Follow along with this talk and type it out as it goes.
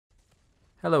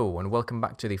Hello and welcome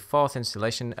back to the fourth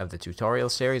installation of the tutorial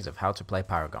series of how to play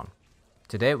Paragon.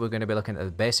 Today we're going to be looking at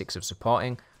the basics of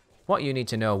supporting, what you need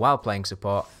to know while playing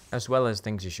support, as well as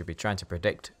things you should be trying to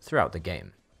predict throughout the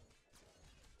game.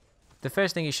 The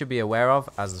first thing you should be aware of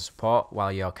as the support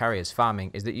while your carry is farming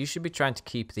is that you should be trying to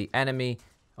keep the enemy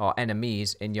or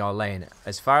enemies in your lane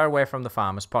as far away from the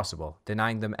farm as possible,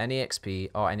 denying them any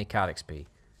XP or any card XP.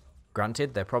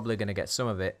 Granted, they're probably going to get some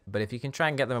of it, but if you can try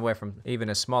and get them away from even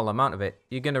a small amount of it,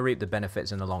 you're going to reap the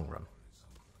benefits in the long run.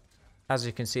 As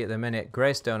you can see at the minute,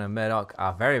 Greystone and Murdoch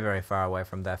are very far away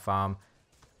from their farm,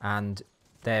 and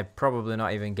they're probably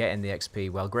not even getting the XP.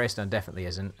 Well, Greystone definitely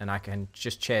isn't, and I can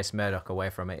just chase Murdoch away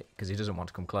from it because he doesn't want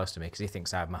to come close to me because he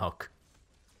thinks I have my hook.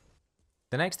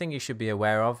 The next thing you should be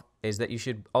aware of is that you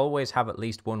should always have at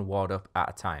least one ward up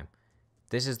at a time.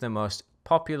 This is the most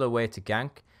popular way to gank.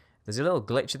 There's a little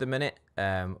glitch at the minute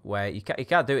where you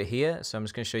can't do it here, so I'm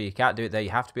just going to show you can't do it there. You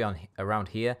have to be around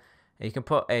here. And you can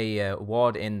put a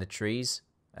ward in the trees,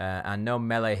 and no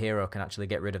melee hero can actually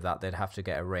get rid of that. They'd have to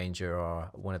get a ranger or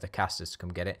one of the casters to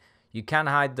come get it. You can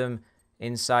hide them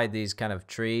inside these kind of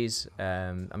trees.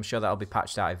 I'm sure that'll be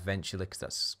patched out eventually because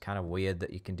that's kind of weird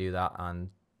that you can do that. And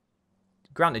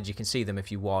granted, you can see them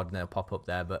if you ward and they'll pop up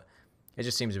there, but it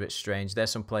just seems a bit strange. There's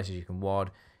some places you can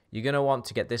ward. You're going to want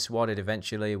to get this warded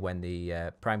eventually when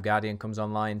the Prime Guardian comes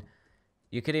online.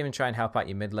 You could even try and help out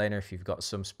your mid laner if you've got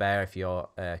some spare, if your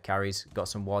carries got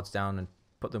some wards down, and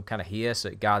put them kind of here so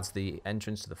it guards the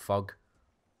entrance to the fog.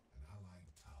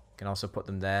 You can also put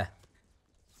them there.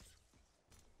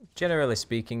 Generally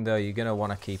speaking though, you're going to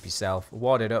want to keep yourself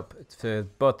warded up for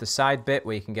both the side bit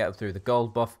where you can get up through the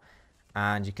gold buff,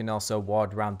 and you can also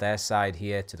ward around their side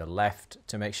here to the left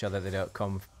to make sure that they don't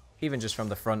come even just from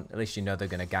the front. At least you know they're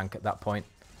going to gank at that point.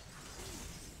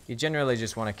 You generally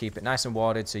just want to keep it nice and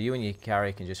warded so you and your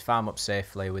carry can just farm up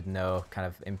safely with no kind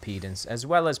of impedance, as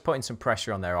well as putting some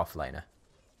pressure on their offlaner.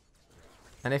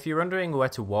 And if you're wondering where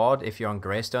to ward if you're on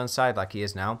Greystone's side like he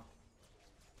is now,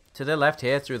 to the left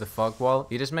here through the fog wall,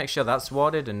 you just make sure that's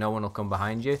warded and no one will come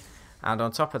behind you. And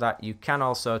on top of that, you can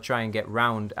also try and get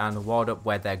round and ward up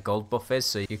where their gold buff is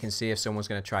so you can see if someone's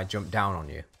going to try and jump down on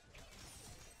you.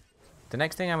 The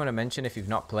next thing I'm going to mention, if you've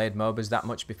not played MOBAs that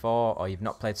much before, or you've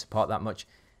not played support that much,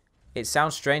 it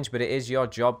sounds strange, but it is your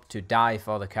job to die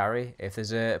for the carry. If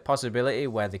there's a possibility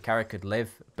where the carry could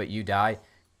live, but you die,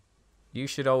 you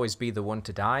should always be the one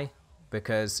to die,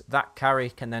 because that carry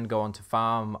can then go on to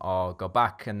farm, or go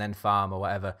back and then farm, or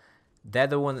whatever. They're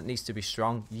the one that needs to be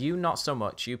strong. You not so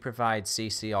much. You provide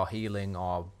CC or healing,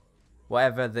 or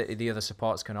whatever the other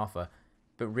supports can offer.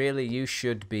 But really, you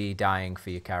should be dying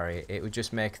for your carry. It would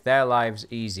just make their lives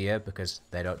easier because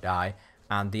they don't die.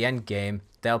 And the end game,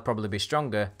 they'll probably be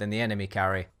stronger than the enemy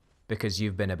carry because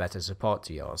you've been a better support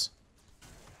to yours.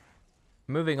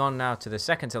 Moving on now to the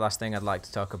second to last thing I'd like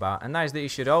to talk about, and that is that you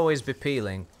should always be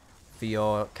peeling for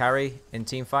your carry in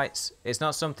team fights. It's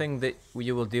not something that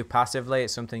you will do passively.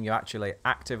 It's something you actually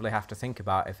actively have to think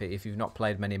about if you've not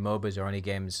played many MOBAs or any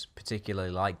games particularly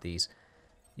like these.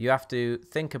 You have to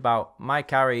think about, my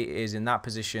carry is in that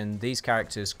position, these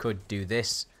characters could do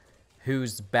this.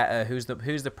 Who's better? Who's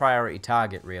the priority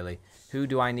target really? Who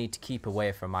do I need to keep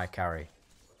away from my carry?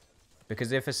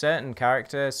 Because if a certain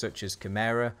character such as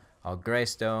Chimera or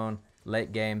Greystone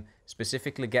late game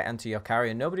specifically get into your carry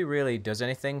and nobody really does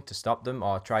anything to stop them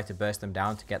or try to burst them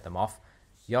down to get them off,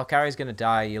 your carry is going to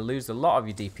die, you'll lose a lot of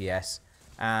your DPS,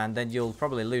 and then you'll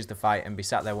probably lose the fight and be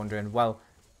sat there wondering, well,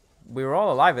 we were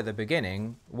all alive at the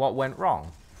beginning, what went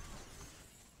wrong?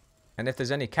 And if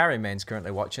there's any carry mains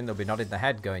currently watching, they'll be nodding their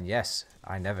head going, yes,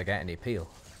 I never get any peel.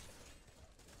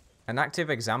 An active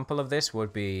example of this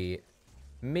would be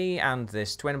me and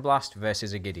this Twin Blast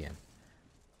versus a Gideon.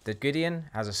 The Gideon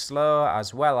has a slow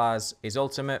as well as his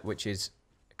ultimate, which is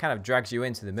kind of drags you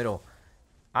into the middle.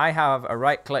 I have a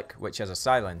right click which has a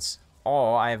silence,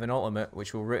 or I have an ultimate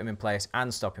which will root him in place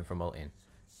and stop him from ulting.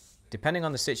 Depending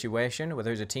on the situation,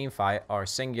 whether it's a team fight or a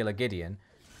singular Gideon,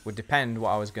 would depend what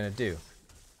I was going to do.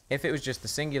 If it was just the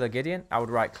singular Gideon, I would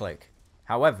right click.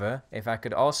 However, if I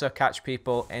could also catch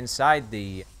people inside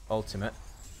the ultimate,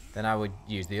 then I would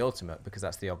use the ultimate because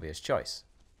that's the obvious choice.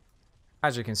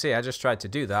 As you can see, I just tried to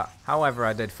do that. However,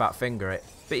 I did fat finger it,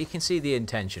 but you can see the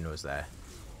intention was there.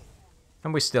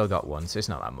 And we still got one, so it's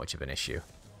not that much of an issue.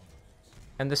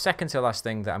 And the second to last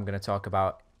thing that I'm going to talk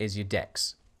about is your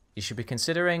decks. You should be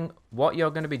considering what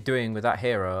you're going to be doing with that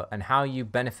hero and how you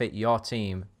benefit your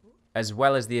team, as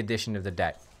well as the addition of the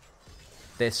deck.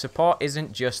 The support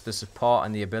isn't just the support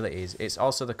and the abilities, it's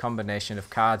also the combination of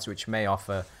cards which may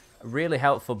offer really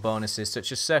helpful bonuses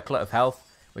such as Circlet of Health,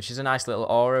 which is a nice little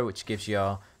aura which gives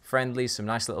your friendlies some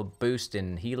nice little boost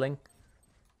in healing.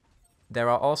 There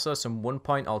are also some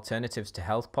 1-point alternatives to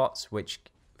health pots, which,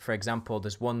 for example,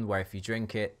 there's one where if you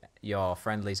drink it, your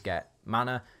friendlies get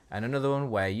mana, and another one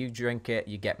where you drink it,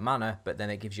 you get mana, but then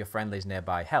it gives your friendlies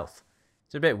nearby health.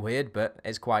 It's a bit weird, but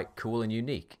it's quite cool and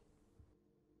unique.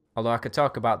 Although I could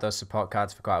talk about those support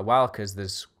cards for quite a while because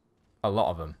there's a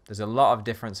lot of them. There's a lot of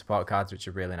different support cards which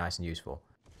are really nice and useful.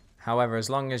 However, as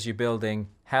long as you're building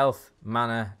health,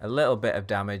 mana, a little bit of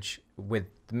damage with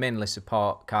the mainly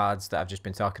support cards that I've just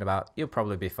been talking about, you'll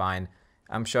probably be fine.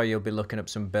 I'm sure you'll be looking up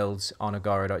some builds on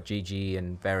agora.gg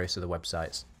and various other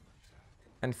websites.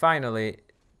 And finally,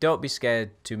 don't be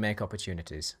scared to make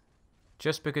opportunities.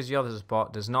 Just because you're the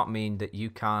support does not mean that you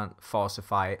can't force a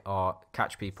fight or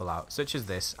catch people out, such as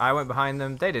this. I went behind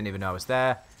them, they didn't even know I was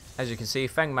there. As you can see,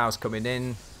 Feng Mao's coming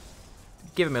in,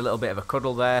 give him a little bit of a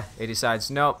cuddle there. He decides,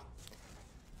 nope,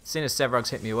 as soon as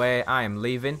Sevrog's hit me away, I am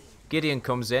leaving. Gideon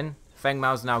comes in, Feng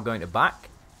Mao's now going to back.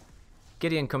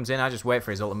 Gideon comes in, I just wait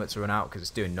for his ultimate to run out because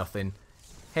it's doing nothing.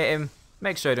 Hit him,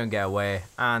 make sure he don't get away,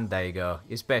 and there you go.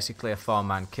 It's basically a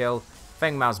 4-man kill.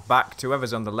 Feng Mao's back to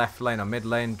whoever's on the left lane or mid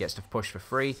lane, gets to push for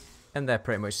free, and they're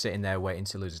pretty much sitting there waiting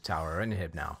to lose a tower or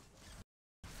inhib now.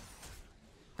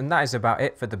 And that is about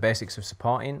it for the basics of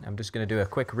supporting. I'm just going to do a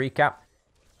quick recap.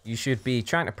 You should be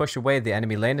trying to push away the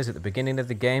enemy laners at the beginning of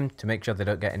the game to make sure they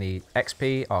don't get any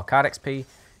XP or card XP.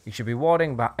 You should be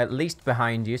warding at least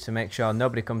behind you to make sure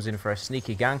nobody comes in for a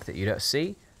sneaky gank that you don't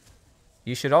see.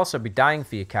 You should also be dying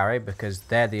for your carry because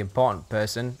they're the important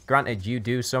person. Granted, you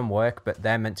do some work, but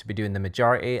they're meant to be doing the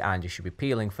majority and you should be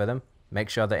peeling for them. Make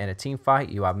sure that in a team fight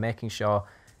you are making sure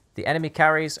the enemy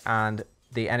carries and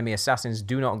the enemy assassins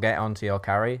do not get onto your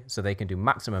carry so they can do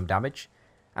maximum damage.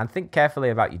 And think carefully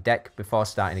about your deck before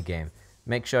starting a game.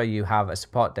 Make sure you have a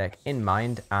support deck in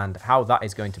mind and how that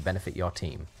is going to benefit your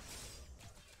team.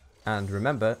 And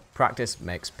remember, practice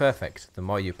makes perfect. The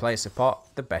more you play support,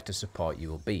 the better support you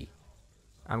will be.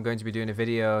 I'm going to be doing a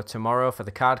video tomorrow for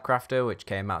the card crafter, which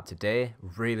came out today.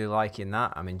 Really liking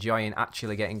that. I'm enjoying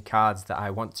actually getting cards that I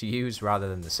want to use rather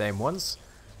than the same ones.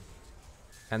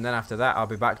 And then after that, I'll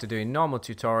be back to doing normal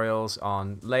tutorials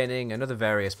on laning and other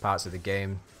various parts of the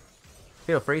game.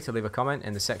 Feel free to leave a comment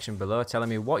in the section below telling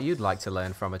me what you'd like to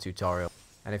learn from a tutorial.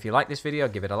 And if you liked this video,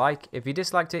 give it a like. If you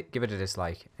disliked it, give it a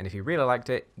dislike. And if you really liked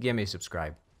it, give me a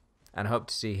subscribe. And I hope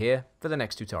to see you here for the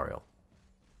next tutorial.